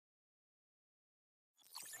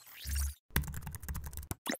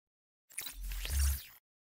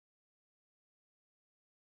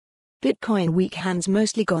Bitcoin weak hands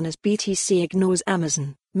mostly gone as BTC ignores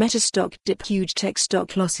Amazon. Meta stock dip. Huge tech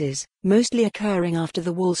stock losses, mostly occurring after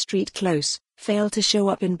the Wall Street close, fail to show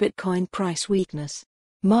up in Bitcoin price weakness.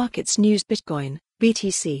 Markets news. Bitcoin,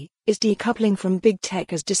 BTC, is decoupling from big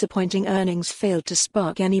tech as disappointing earnings failed to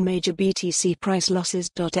spark any major BTC price losses.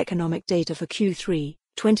 Economic data for Q3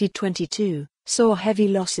 2022 saw heavy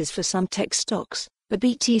losses for some tech stocks, but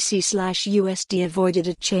BTC/USD avoided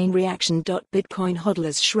a chain reaction. Bitcoin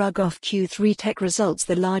hodlers shrug off Q3 tech results.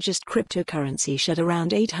 The largest cryptocurrency shed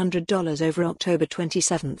around $800 over October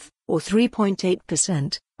 27, or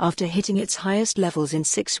 3.8%, after hitting its highest levels in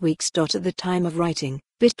 6 weeks. At the time of writing,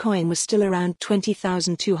 Bitcoin was still around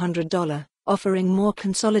 $20,200, offering more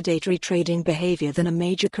consolidatory trading behavior than a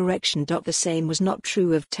major correction. The same was not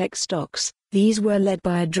true of tech stocks. These were led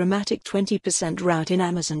by a dramatic 20% rout in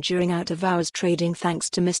Amazon during out-of-hours trading thanks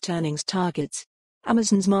to missed earnings targets.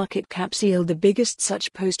 Amazon's market cap sealed the biggest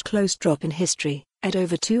such post-close drop in history, at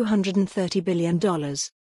over $230 billion.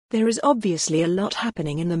 There is obviously a lot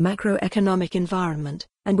happening in the macroeconomic environment,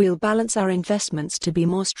 and we'll balance our investments to be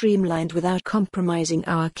more streamlined without compromising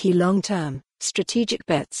our key long-term, strategic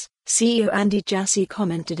bets, CEO Andy Jassy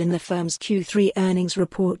commented in the firm's Q3 earnings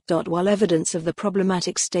report. While evidence of the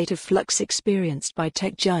problematic state of flux experienced by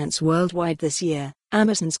tech giants worldwide this year,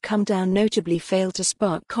 Amazon's come down notably failed to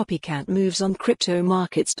spark copycat moves on crypto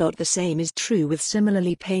markets. The same is true with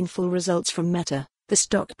similarly painful results from Meta, the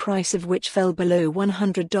stock price of which fell below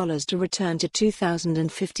 $100 to return to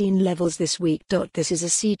 2015 levels this week. This is a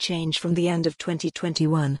sea change from the end of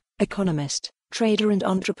 2021, economist, trader and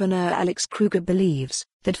entrepreneur Alex Kruger believes.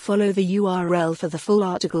 Follow the URL for the full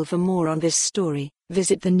article. For more on this story,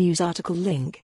 visit the news article link.